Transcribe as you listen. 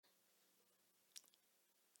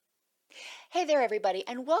Hey there, everybody,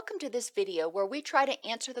 and welcome to this video where we try to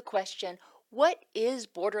answer the question, what is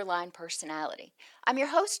borderline personality? I'm your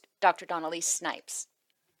host, Dr. Dawn-Elise Snipes.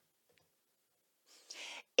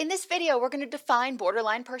 In this video, we're going to define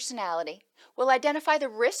borderline personality, we'll identify the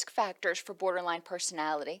risk factors for borderline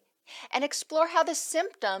personality, and explore how the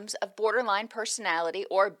symptoms of borderline personality,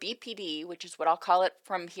 or BPD, which is what I'll call it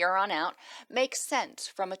from here on out, make sense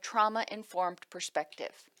from a trauma-informed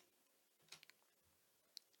perspective.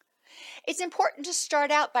 It's important to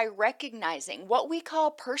start out by recognizing what we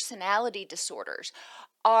call personality disorders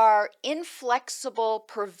are inflexible,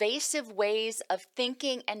 pervasive ways of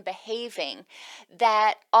thinking and behaving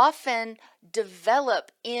that often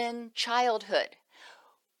develop in childhood.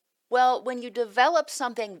 Well, when you develop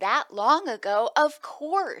something that long ago, of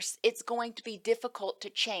course, it's going to be difficult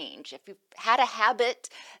to change. If you've had a habit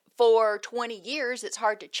for 20 years, it's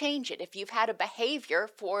hard to change it. If you've had a behavior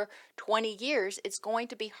for 20 years, it's going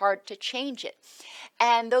to be hard to change it.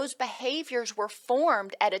 And those behaviors were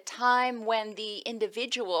formed at a time when the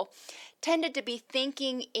individual tended to be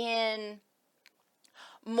thinking in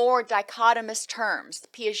more dichotomous terms.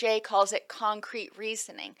 Piaget calls it concrete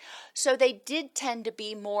reasoning. So they did tend to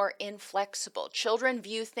be more inflexible. Children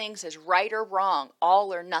view things as right or wrong,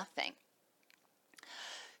 all or nothing.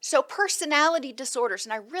 So personality disorders,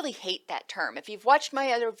 and I really hate that term. If you've watched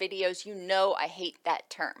my other videos, you know I hate that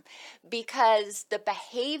term because the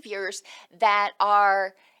behaviors that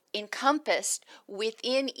are encompassed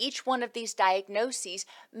within each one of these diagnoses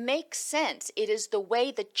make sense. It is the way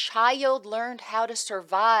the child learned how to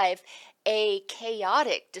survive a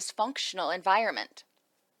chaotic, dysfunctional environment.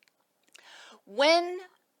 When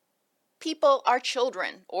people are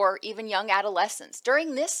children or even young adolescents,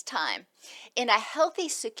 during this time, in a healthy,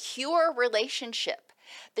 secure relationship,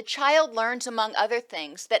 the child learns, among other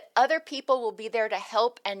things, that other people will be there to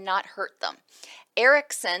help and not hurt them.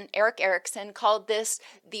 Erik Erikson called this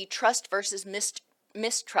the trust versus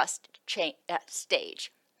mistrust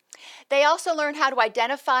stage. They also learn how to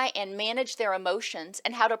identify and manage their emotions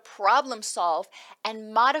and how to problem solve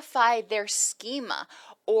and modify their schema,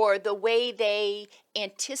 or the way they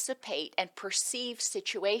anticipate and perceive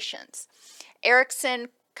situations. Erikson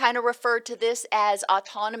kind of referred to this as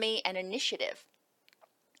autonomy and initiative.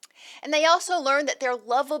 And they also learn that they're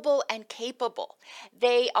lovable and capable.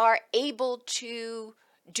 They are able to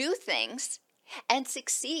do things and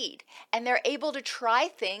succeed, and they're able to try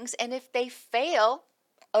things, and if they fail,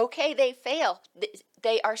 okay, they fail.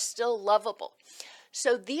 They are still lovable.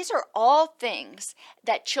 So these are all things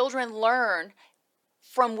that children learn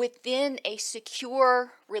from within a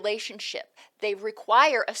secure relationship. They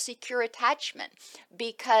require a secure attachment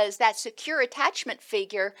because that secure attachment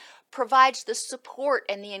figure provides the support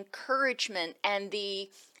and the encouragement and the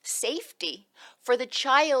safety for the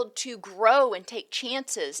child to grow and take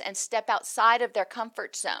chances and step outside of their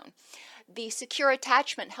comfort zone. The secure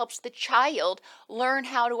attachment helps the child learn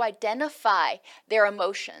how to identify their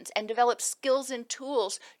emotions and develop skills and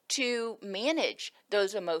tools to manage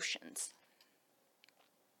those emotions.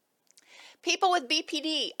 People with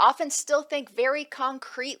BPD often still think very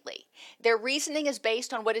concretely. Their reasoning is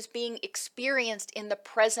based on what is being experienced in the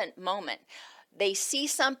present moment. They see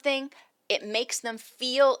something, it makes them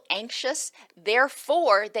feel anxious,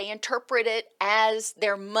 therefore they interpret it as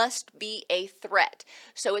there must be a threat.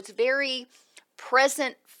 So it's very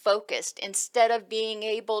present focused instead of being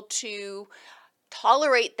able to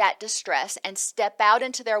tolerate that distress and step out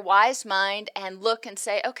into their wise mind and look and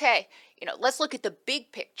say, okay, let's look at the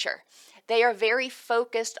big picture. They are very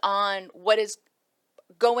focused on what is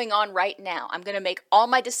going on right now. I'm going to make all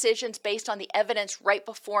my decisions based on the evidence right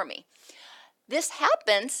before me. This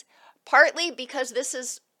happens partly because this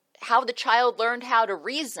is how the child learned how to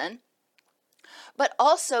reason, but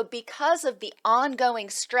also because of the ongoing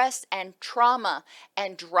stress and trauma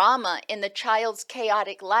and drama in the child's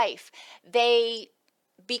chaotic life. They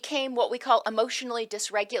became what we call emotionally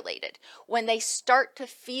dysregulated. When they start to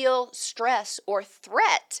feel stress or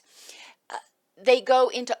threat, they go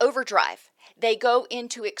into overdrive. They go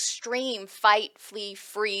into extreme fight, flee,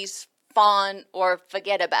 freeze, fawn, or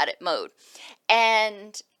forget about it mode.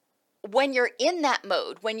 And when you're in that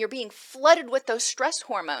mode, when you're being flooded with those stress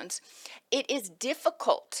hormones, it is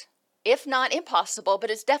difficult, if not impossible, but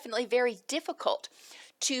it's definitely very difficult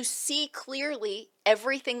to see clearly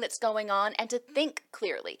everything that's going on and to think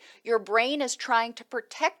clearly. Your brain is trying to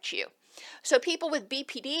protect you. So people with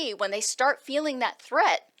BPD, when they start feeling that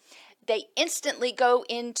threat, they instantly go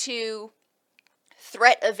into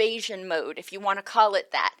threat evasion mode, if you want to call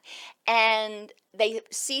it that. And they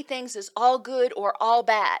see things as all good or all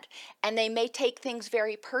bad. And they may take things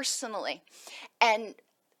very personally. And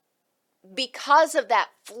because of that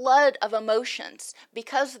flood of emotions,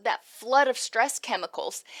 because of that flood of stress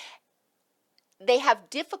chemicals, they have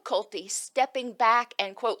difficulty stepping back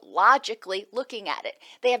and, quote, logically looking at it.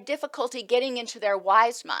 They have difficulty getting into their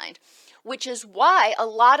wise mind, which is why a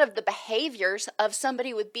lot of the behaviors of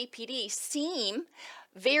somebody with BPD seem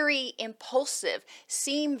very impulsive,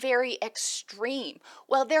 seem very extreme.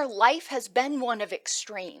 Well, their life has been one of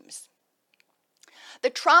extremes. The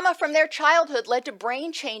trauma from their childhood led to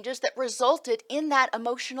brain changes that resulted in that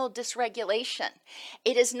emotional dysregulation.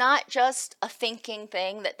 It is not just a thinking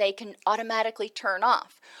thing that they can automatically turn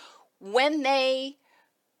off. When they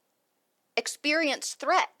experience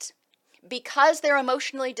threat, because they're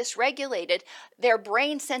emotionally dysregulated, their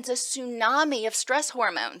brain sends a tsunami of stress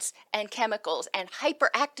hormones and chemicals and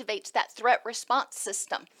hyperactivates that threat response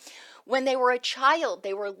system. When they were a child,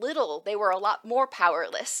 they were little, they were a lot more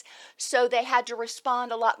powerless. So they had to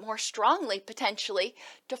respond a lot more strongly, potentially,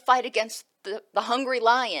 to fight against the hungry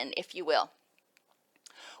lion, if you will.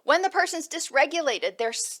 When the person's dysregulated,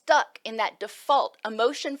 they're stuck in that default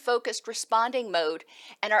emotion-focused responding mode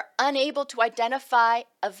and are unable to identify,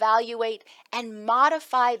 evaluate, and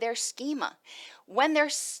modify their schema. When they're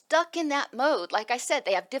stuck in that mode, like I said,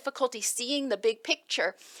 they have difficulty seeing the big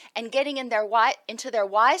picture and getting into their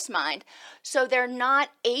wise mind, so they're not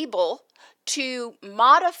able to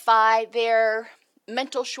modify their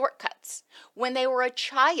mental shortcuts. When they were a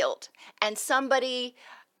child and somebody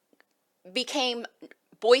became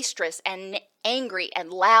boisterous and angry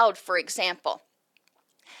and loud, for example,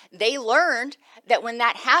 they learned that when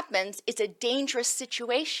that happens, it's a dangerous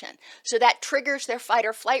situation. So that triggers their fight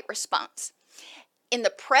or flight response. In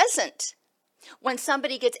the present, when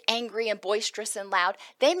somebody gets angry and boisterous and loud,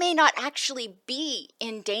 they may not actually be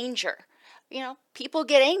in danger. You know, people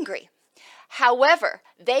get angry. However,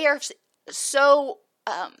 they are so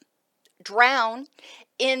drowned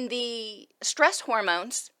in the stress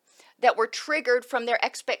hormones that were triggered from their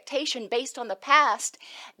expectation based on the past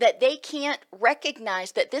that they can't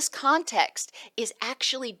recognize that this context is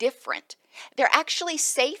actually different. They're actually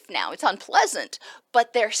safe now. It's unpleasant,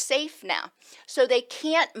 but they're safe now. So they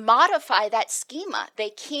can't modify that schema. They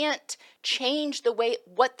can't change the way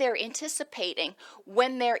what they're anticipating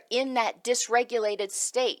when they're in that dysregulated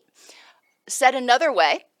state. Said another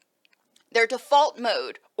way, their default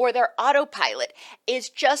mode or their autopilot is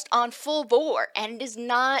just on full bore and it is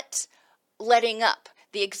not letting up.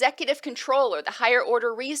 The executive control or the higher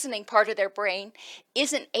order reasoning part of their brain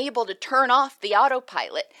isn't able to turn off the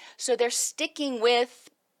autopilot. So they're sticking with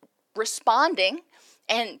responding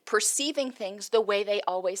and perceiving things the way they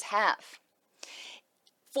always have.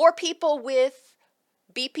 For people with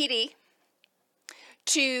BPD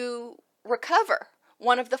to recover,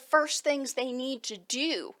 one of the first things they need to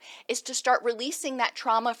do is to start releasing that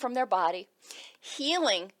trauma from their body,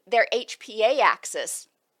 healing their HPA axis.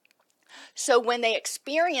 So when they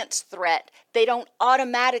experience threat, they don't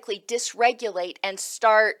automatically dysregulate and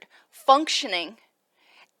start functioning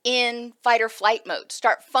in fight or flight mode,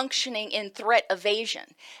 start functioning in threat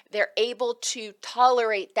evasion. They're able to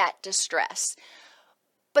tolerate that distress.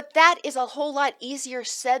 But that is a whole lot easier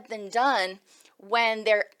said than done when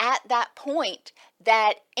they're at that point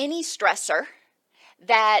that any stressor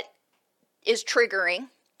that is triggers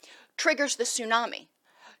the tsunami.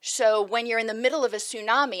 So when you're in the middle of a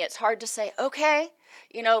tsunami, it's hard to say, okay,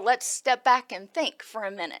 let's step back and think for a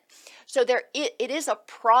minute. So it is a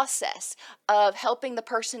process of helping the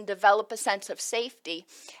person develop a sense of safety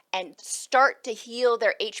and start to heal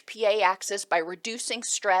their HPA axis by reducing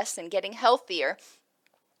stress and getting healthier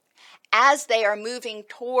as they are moving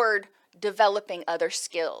toward developing other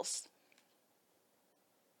skills.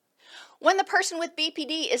 When the person with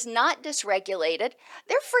BPD is not dysregulated,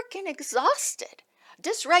 they're freaking exhausted.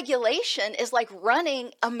 Dysregulation is like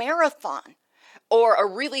running a marathon or a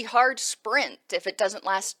really hard sprint if it doesn't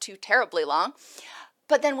last too terribly long.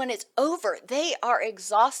 But then when it's over, they are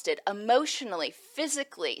exhausted emotionally,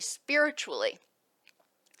 physically, spiritually.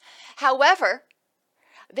 However,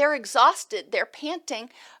 they're exhausted, they're panting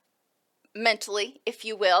mentally, if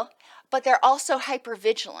you will, but they're also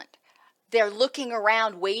hypervigilant. They're looking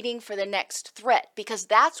around waiting for the next threat because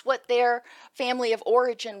that's what their family of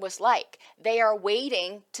origin was like. They are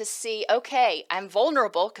waiting to see, okay, I'm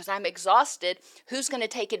vulnerable because I'm exhausted. Who's going to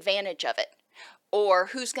take advantage of it? Or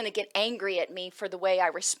who's going to get angry at me for the way I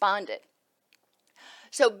responded?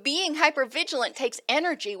 So being hypervigilant takes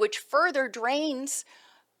energy, which further drains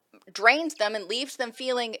them and leaves them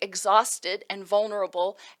feeling exhausted and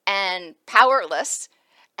vulnerable and powerless.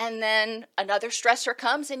 And then another stressor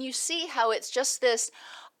comes and you see how it's just this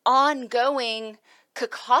ongoing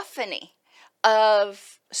cacophony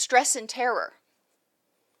of stress and terror.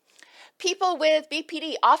 People with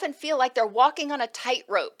BPD often feel like they're walking on a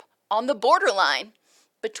tightrope on the borderline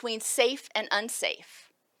between safe and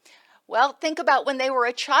unsafe. Well, think about when they were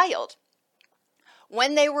a child.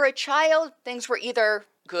 When they were a child, things were either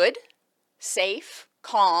good, safe,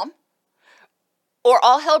 calm, or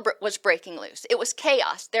all hell was breaking loose. It was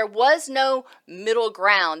chaos. There was no middle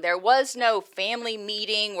ground. There was no family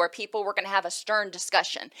meeting where people were going to have a stern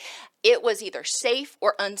discussion. It was either safe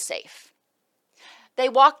or unsafe. They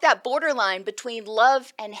walked that borderline between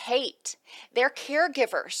love and hate. Their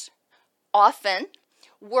caregivers often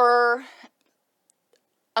were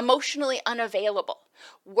emotionally unavailable,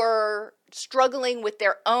 were struggling with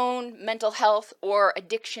their own mental health or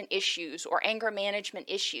addiction issues or anger management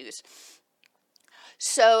issues.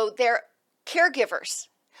 So their caregivers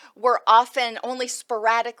were often only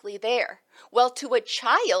sporadically there. Well, to a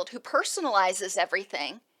child who personalizes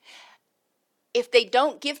everything, if they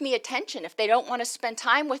don't give me attention, if they don't want to spend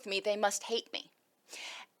time with me, they must hate me.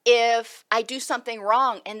 If I do something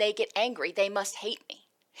wrong and they get angry, they must hate me.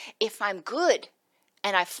 If I'm good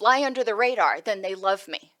and I fly under the radar, then they love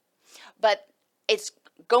me. But it's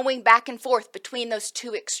going back and forth between those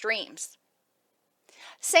two extremes.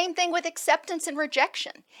 Same thing with acceptance and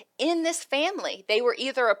rejection. In this family, they were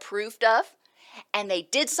either approved of and they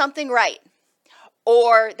did something right,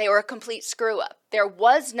 or they were a complete screw up. There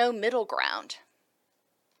was no middle ground.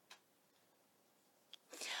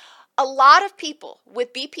 A lot of people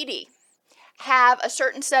with BPD have a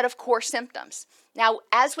certain set of core symptoms. Now,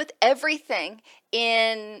 as with everything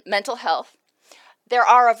in mental health, there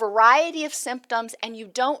are a variety of symptoms, and you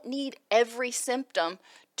don't need every symptom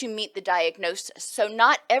to meet the diagnosis. So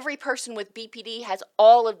not every person with BPD has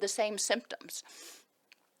all of the same symptoms.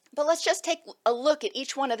 But let's just take a look at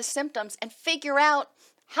each one of the symptoms and figure out,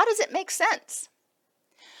 how does it make sense?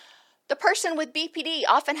 The person with BPD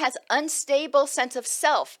often has unstable sense of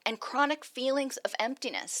self and chronic feelings of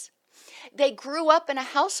emptiness. They grew up in a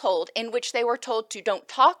household in which they were told to don't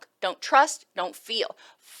talk, don't trust, don't feel.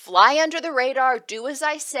 Fly under the radar, do as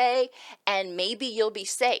I say, and maybe you'll be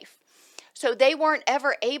safe. So they weren't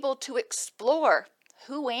ever able to explore,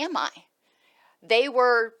 who am I? They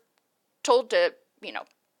were told to,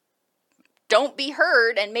 don't be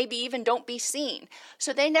heard and maybe even don't be seen.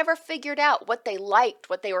 So they never figured out what they liked,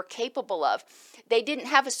 what they were capable of. They didn't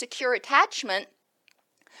have a secure attachment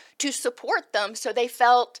to support them, so they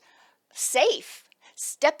felt safe,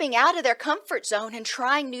 stepping out of their comfort zone and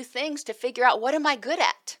trying new things to figure out, what am I good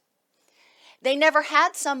at? They never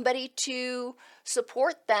had somebody to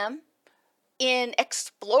support them in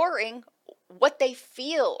exploring what they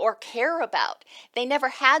feel or care about. They never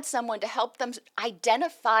had someone to help them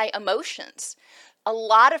identify emotions. A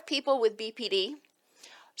lot of people with BPD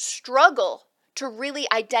struggle to really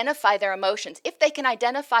identify their emotions. If they can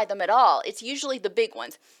identify them at all, it's usually the big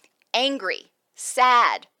ones: angry,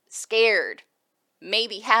 sad, scared,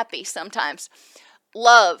 maybe happy sometimes,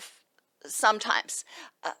 love sometimes.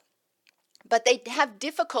 But they have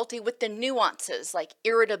difficulty with the nuances like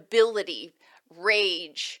irritability,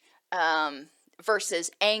 rage, versus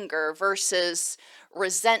anger, versus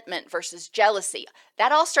resentment, versus jealousy.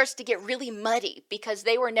 That all starts to get really muddy because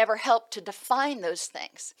they were never helped to define those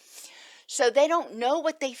things. So they don't know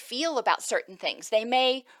what they feel about certain things. They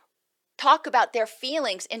may talk about their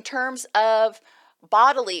feelings in terms of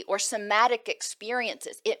bodily or somatic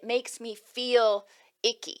experiences. It makes me feel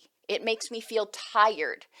icky. It makes me feel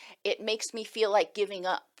tired. It makes me feel like giving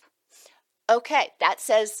up. Okay, that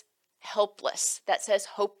says helpless. That says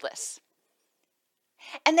hopeless.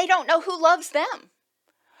 And they don't know who loves them.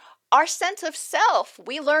 Our sense of self,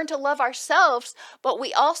 we learn to love ourselves, but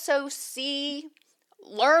we also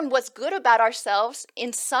learn what's good about ourselves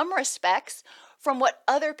in some respects from what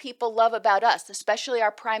other people love about us, especially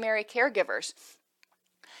our primary caregivers.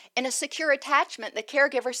 In a secure attachment, the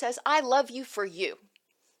caregiver says, I love you for you.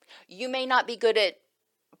 You may not be good at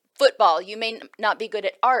football, you may not be good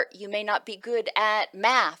at art, you may not be good at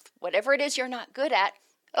math, whatever it is you're not good at.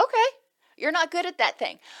 Okay, you're not good at that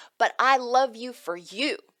thing, but I love you for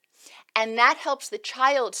you. And that helps the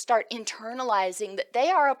child start internalizing that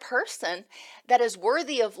they are a person that is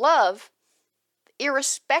worthy of love,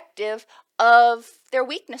 irrespective of their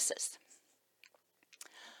weaknesses.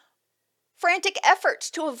 Frantic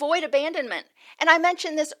efforts to avoid abandonment. And I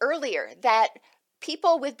mentioned this earlier, that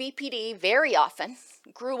people with BPD very often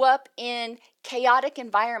grew up in chaotic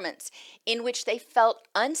environments in which they felt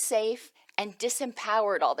unsafe and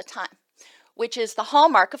disempowered all the time, which is the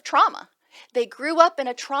hallmark of trauma. They grew up in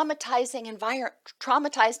a traumatized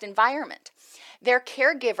environment. Their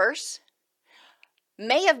caregivers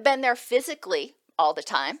may have been there physically all the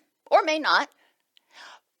time, or may not,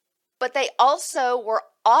 but they also were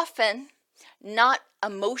often not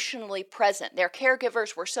emotionally present. Their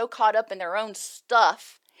caregivers were so caught up in their own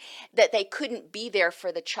stuff that they couldn't be there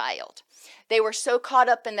for the child. They were so caught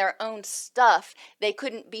up in their own stuff, they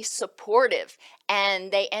couldn't be supportive,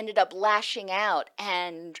 and they ended up lashing out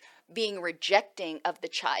and being rejecting of the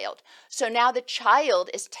child. So now the child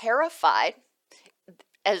is terrified.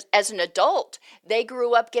 As an adult, they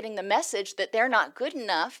grew up getting the message that they're not good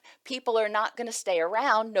enough, people are not going to stay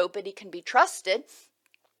around, nobody can be trusted.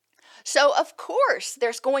 So of course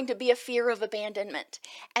there's going to be a fear of abandonment,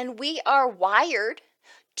 and we are wired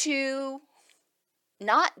to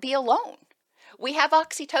not be alone. We have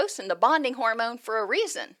oxytocin, the bonding hormone, for a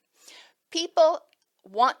reason. People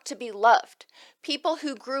want to be loved. People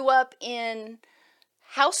who grew up in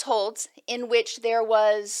households in which there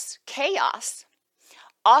was chaos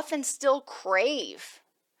often still crave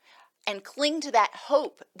and cling to that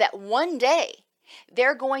hope that one day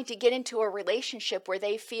they're going to get into a relationship where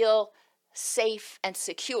they feel safe and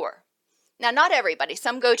secure. Now, not everybody.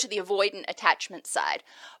 Some go to the avoidant attachment side,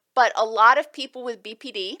 but a lot of people with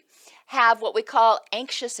BPD have what we call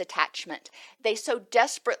anxious attachment. They so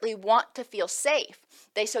desperately want to feel safe.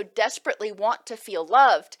 They so desperately want to feel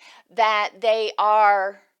loved that they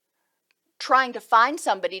are trying to find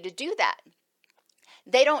somebody to do that.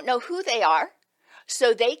 They don't know who they are,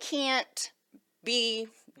 so they can't be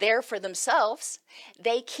there for themselves.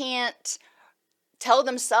 They can't tell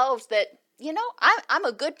themselves that, I'm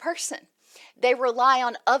a good person. They rely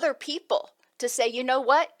on other people to say, you know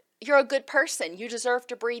what? You're a good person. You deserve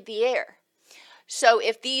to breathe the air. So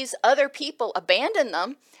if these other people abandon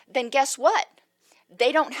them, then guess what?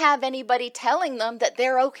 They don't have anybody telling them that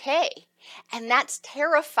they're okay. And that's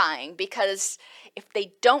terrifying, because if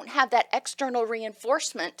they don't have that external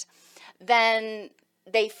reinforcement, then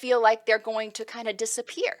they feel like they're going to kind of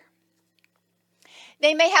disappear.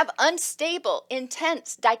 They may have unstable,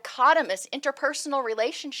 intense, dichotomous interpersonal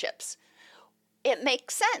relationships. It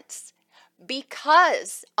makes sense,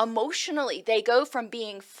 because emotionally they go from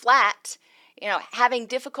being flat, having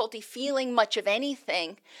difficulty feeling much of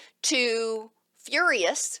anything, to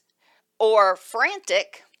furious or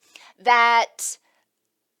frantic, that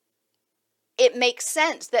it makes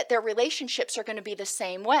sense that their relationships are going to be the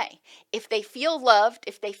same way. If they feel loved,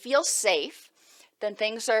 if they feel safe, then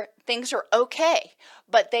things are okay.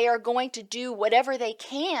 But they are going to do whatever they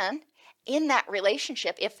can in that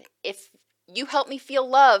relationship. If you help me feel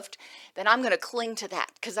loved, then I'm going to cling to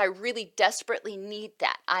that because I really desperately need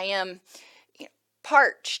that. I am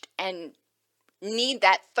parched and need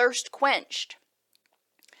that thirst quenched.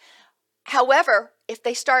 However, if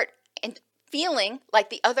they start feeling like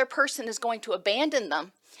the other person is going to abandon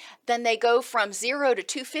them, then they go from 0 to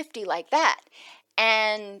 250 like that,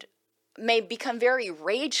 and may become very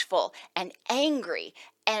rageful and angry.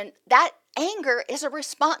 And that anger is a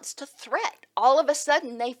response to threat. All of a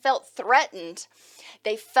sudden, they felt threatened.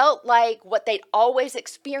 They felt like what they'd always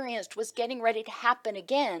experienced was getting ready to happen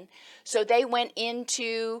again. So they went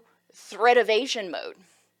into threat evasion mode.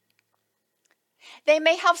 They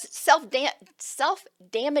may have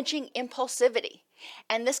self-damaging impulsivity,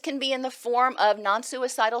 and this can be in the form of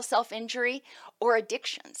non-suicidal self-injury or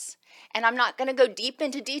addictions. And I'm not going to go deep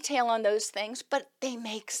into detail on those things, but they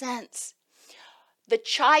make sense. The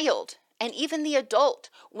child and even the adult,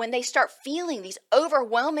 when they start feeling these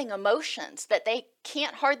overwhelming emotions that they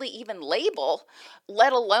can't hardly even label,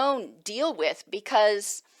 let alone deal with,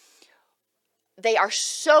 because they are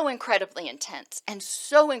so incredibly intense and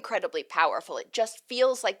so incredibly powerful. It just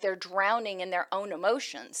feels like they're drowning in their own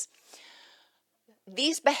emotions.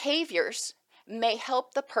 These behaviors may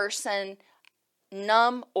help the person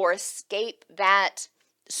numb or escape that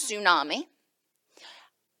tsunami,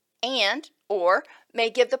 and or may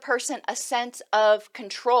give the person a sense of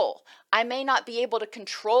control. I may not be able to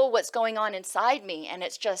control what's going on inside me, and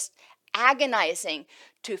it's just agonizing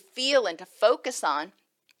to feel and to focus on.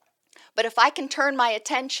 But if I can turn my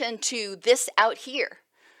attention to this out here,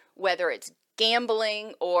 whether it's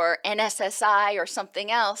gambling or NSSI or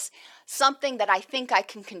something else, something that I think I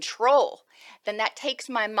can control, then that takes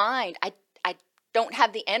my mind. I don't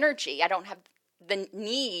have the energy, I don't have the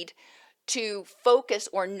need to focus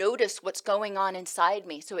or notice what's going on inside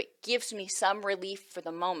me. So it gives me some relief for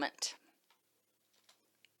the moment.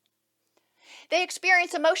 They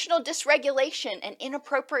experience emotional dysregulation and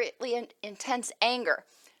inappropriately intense anger.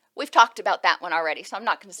 We've talked about that one already, so I'm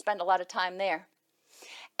not going to spend a lot of time there.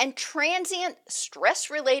 And transient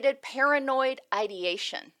stress-related paranoid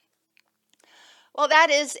ideation. Well, that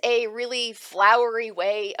is a really flowery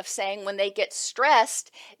way of saying when they get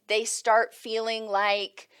stressed, they start feeling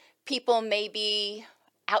like people may be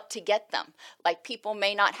out to get them, like people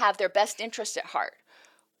may not have their best interest at heart.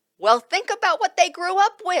 Well, think about what they grew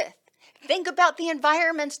up with. Think about the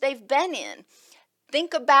environments they've been in.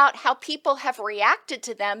 Think about how people have reacted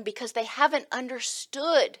to them because they haven't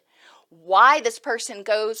understood why this person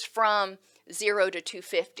goes from 0 to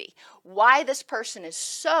 250, why this person is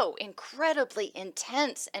so incredibly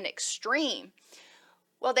intense and extreme.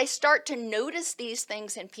 Well, they start to notice these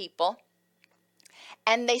things in people,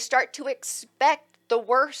 and they start to expect the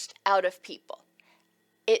worst out of people.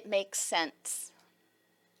 It makes sense.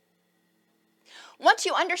 Once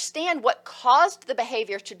you understand what caused the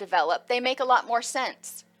behavior to develop, they make a lot more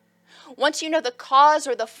sense. Once you know the cause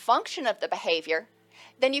or the function of the behavior,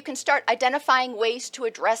 then you can start identifying ways to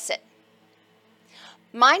address it.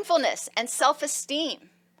 Mindfulness and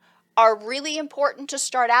self-esteem are really important to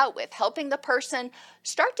start out with, helping the person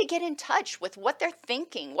start to get in touch with what they're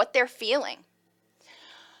thinking, what they're feeling.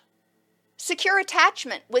 Secure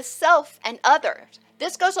attachment with self and others.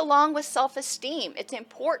 This goes along with self-esteem. It's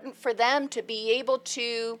important for them to be able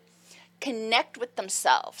to connect with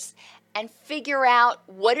themselves and figure out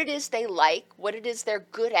what it is they like, what it is they're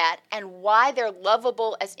good at, and why they're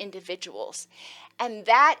lovable as individuals. And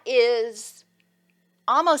that is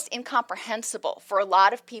almost incomprehensible for a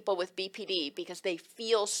lot of people with BPD because they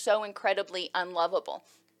feel so incredibly unlovable.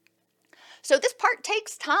 So this part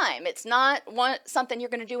takes time. It's not something you're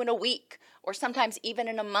going to do in a week or sometimes even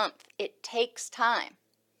in a month. It takes time.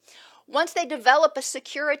 Once they develop a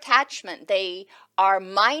secure attachment, they are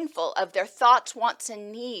mindful of their thoughts, wants,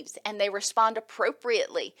 and needs, and they respond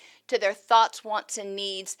appropriately to their thoughts, wants, and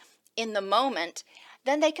needs in the moment.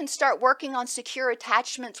 Then they can start working on secure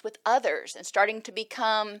attachments with others and starting to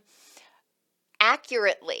become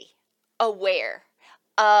accurately aware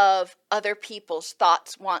of other people's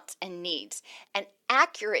thoughts, wants, and needs. And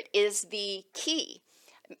accurate is the key.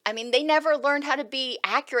 I mean, they never learned how to be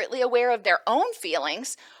accurately aware of their own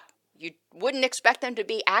feelings. You wouldn't expect them to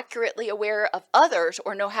be accurately aware of others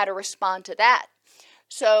or know how to respond to that.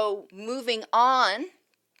 So moving on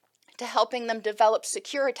to helping them develop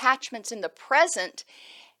secure attachments in the present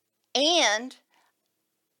and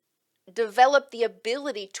develop the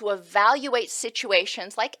ability to evaluate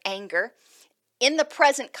situations like anger in the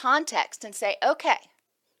present context and say, okay,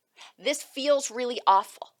 this feels really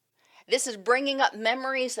awful. This is bringing up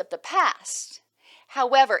memories of the past.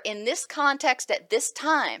 However, in this context at this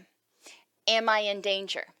time, am I in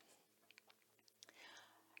danger?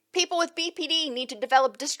 People with BPD need to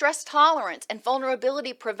develop distress tolerance and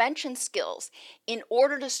vulnerability prevention skills in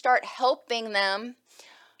order to start helping them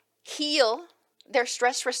heal their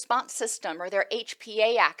stress response system or their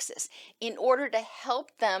HPA axis, in order to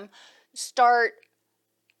help them start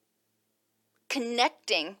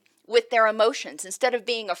connecting with their emotions instead of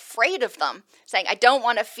being afraid of them, saying, I don't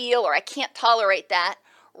want to feel or I can't tolerate that,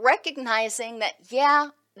 recognizing that, yeah,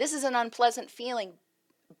 this is an unpleasant feeling,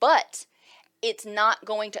 but it's not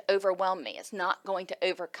going to overwhelm me. It's not going to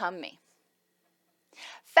overcome me.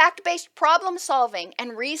 Fact-based problem solving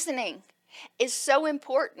and reasoning is so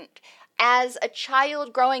important. As a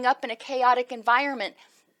child growing up in a chaotic environment,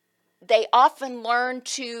 they often learn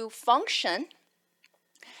to function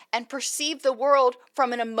and perceive the world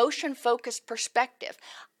from an emotion-focused perspective.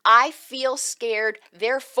 I feel scared,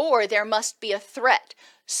 therefore there must be a threat.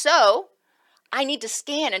 So I need to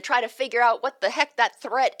scan and try to figure out what the heck that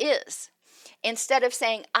threat is. Instead of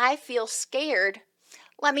saying, I feel scared,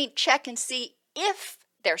 let me check and see if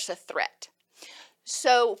there's a threat.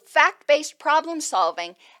 So fact-based problem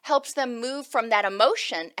solving helps them move from that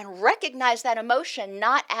emotion and recognize that emotion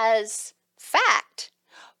not as fact,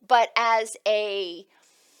 but as a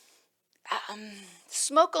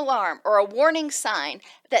smoke alarm or a warning sign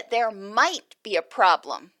that there might be a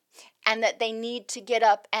problem and that they need to get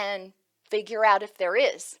up and figure out if there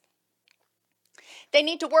is. They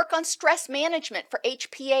need to work on stress management for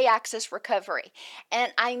HPA axis recovery.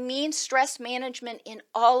 And I mean stress management in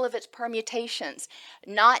all of its permutations,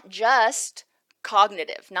 not just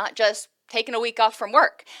cognitive, not just taking a week off from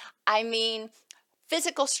work. I mean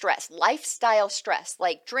physical stress, lifestyle stress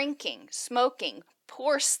like drinking, smoking,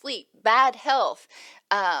 poor sleep, bad health,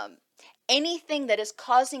 anything that is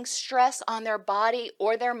causing stress on their body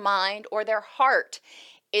or their mind or their heart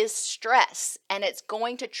is stress, and it's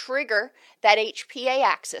going to trigger that HPA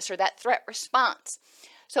axis or that threat response.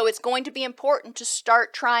 So it's going to be important to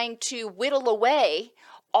start trying to whittle away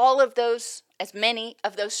all of those, as many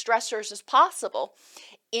of those stressors as possible,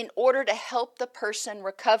 in order to help the person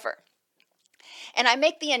recover. And I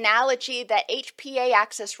make the analogy that HPA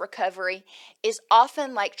axis recovery is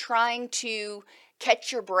often like trying to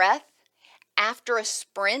catch your breath after a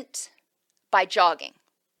sprint by jogging.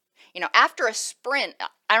 After a sprint,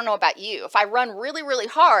 I don't know about you, if I run really, really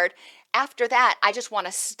hard, after that, I just want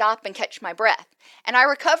to stop and catch my breath. And I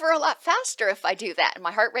recover a lot faster if I do that. And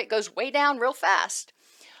my heart rate goes way down real fast.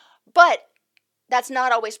 But that's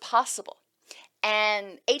not always possible.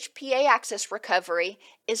 And HPA axis recovery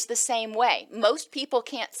is the same way. Most people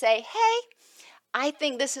can't say, hey, I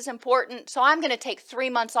think this is important, so I'm going to take 3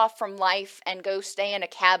 months off from life and go stay in a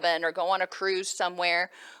cabin or go on a cruise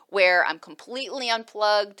somewhere where I'm completely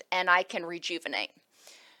unplugged and I can rejuvenate.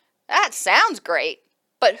 That sounds great,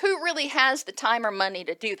 but who really has the time or money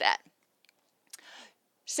to do that?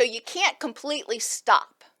 So you can't completely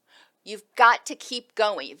stop. You've got to keep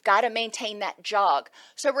going. You've got to maintain that jog.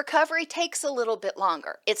 So recovery takes a little bit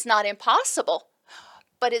longer. It's not impossible,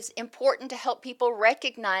 but it's important to help people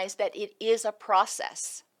recognize that it is a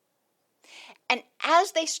process. And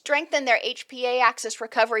as they strengthen their HPA axis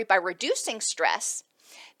recovery by reducing stress,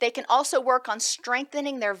 they can also work on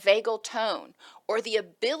strengthening their vagal tone, or the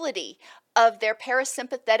ability of their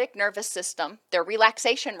parasympathetic nervous system, their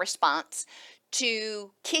relaxation response,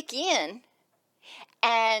 to kick in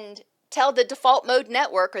and tell the default mode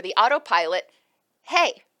network or the autopilot,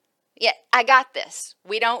 hey, yeah, I got this.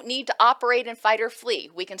 We don't need to operate in fight or flee.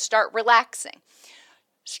 We can start relaxing.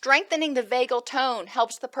 Strengthening the vagal tone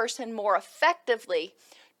helps the person more effectively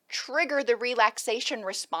trigger the relaxation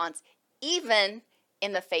response, even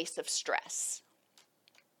in the face of stress.